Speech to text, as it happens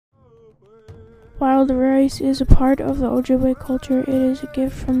Wild rice is a part of the Ojibwe culture. It is a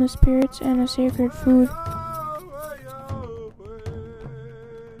gift from the spirits and a sacred food.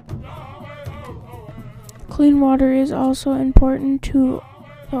 Clean water is also important to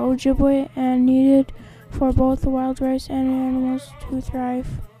the Ojibwe and needed for both the wild rice and animals to thrive.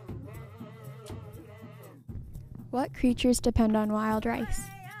 What creatures depend on wild rice?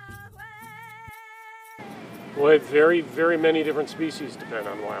 Well, very, very many different species depend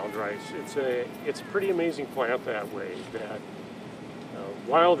on wild rice. It's a pretty amazing plant that way, that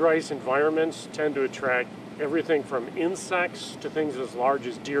wild rice environments tend to attract everything from insects to things as large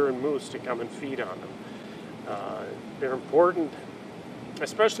as deer and moose to come and feed on them. They're important,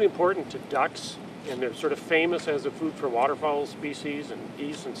 especially important to ducks, and they're sort of famous as a food for waterfowl species and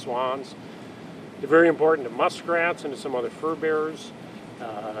geese and swans. They're very important to muskrats and to some other fur bearers.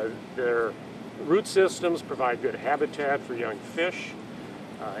 Their root systems provide good habitat for young fish,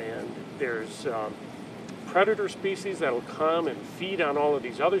 and there's predator species that will come and feed on all of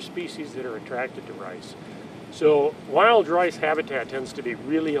these other species that are attracted to rice. So wild rice habitat tends to be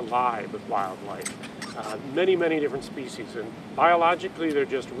really alive with wildlife. Many, many different species, and biologically they're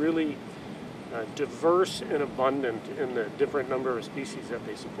just really diverse and abundant in the different number of species that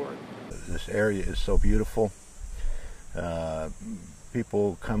they support. This area is so beautiful.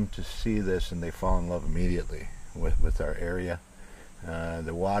 People come to see this and they fall in love immediately with our area.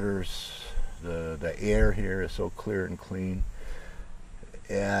 The waters, the air here is so clear and clean,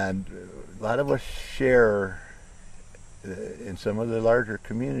 and a lot of us share in some of the larger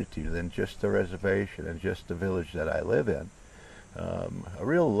community than just the reservation and just the village that I live in. A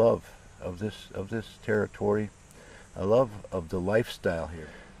real love of this territory, a love of the lifestyle here.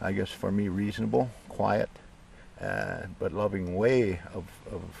 I guess for me, reasonable, quiet, but loving way of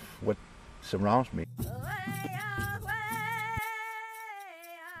what surrounds me.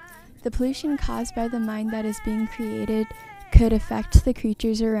 The pollution caused by the mine that is being created could affect the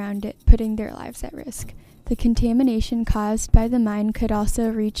creatures around it, putting their lives at risk. The contamination caused by the mine could also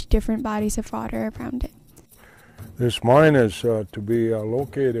reach different bodies of water around it. This mine is to be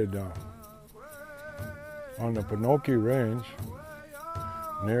located on the Pinocchio Range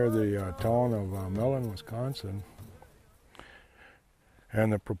near the town of Mellon, Wisconsin.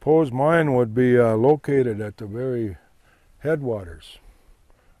 And the proposed mine would be located at the very headwaters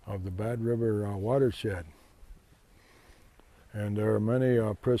of the Bad River watershed. And there are many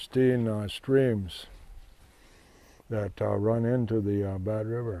pristine streams that run into the Bad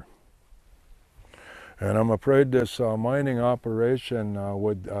River. And I'm afraid this mining operation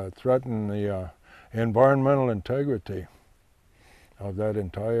would threaten the environmental integrity of that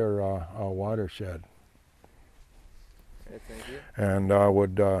entire watershed. Okay, thank you. And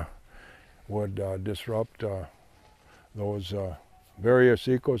would disrupt those various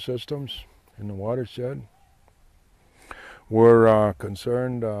ecosystems in the watershed. We're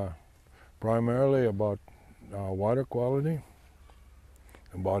concerned primarily about water quality,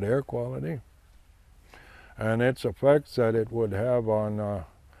 about air quality, and its effects that it would have on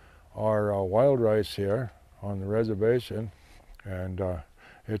our wild rice here on the reservation, and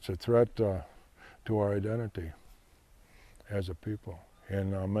it's a threat to our identity as a people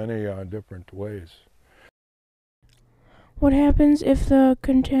in many different ways. What happens if the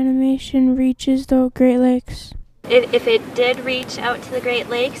contamination reaches the Great Lakes? If it did reach out to the Great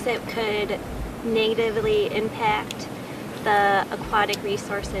Lakes, it could negatively impact the aquatic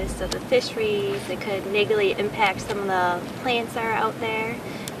resources, so the fisheries. It could negatively impact some of the plants that are out there.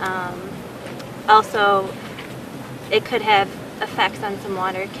 Also, it could have effects on some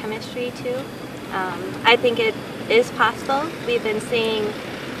water chemistry too. I think it is possible. We've been seeing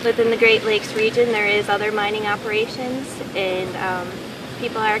within the Great Lakes region there is other mining operations, and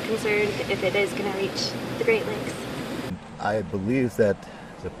people are concerned if it is going to reach the Great Lakes. I believe that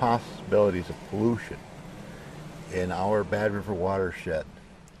the possibilities of pollution in our Bad River watershed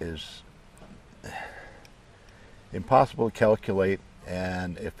is impossible to calculate,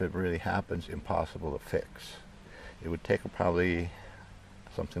 and if it really happens, impossible to fix. It would take probably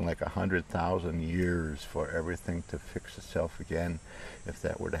something like 100,000 years for everything to fix itself again if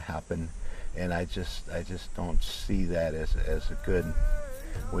that were to happen, and I just don't see that as a good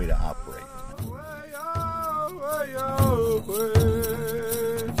way to operate.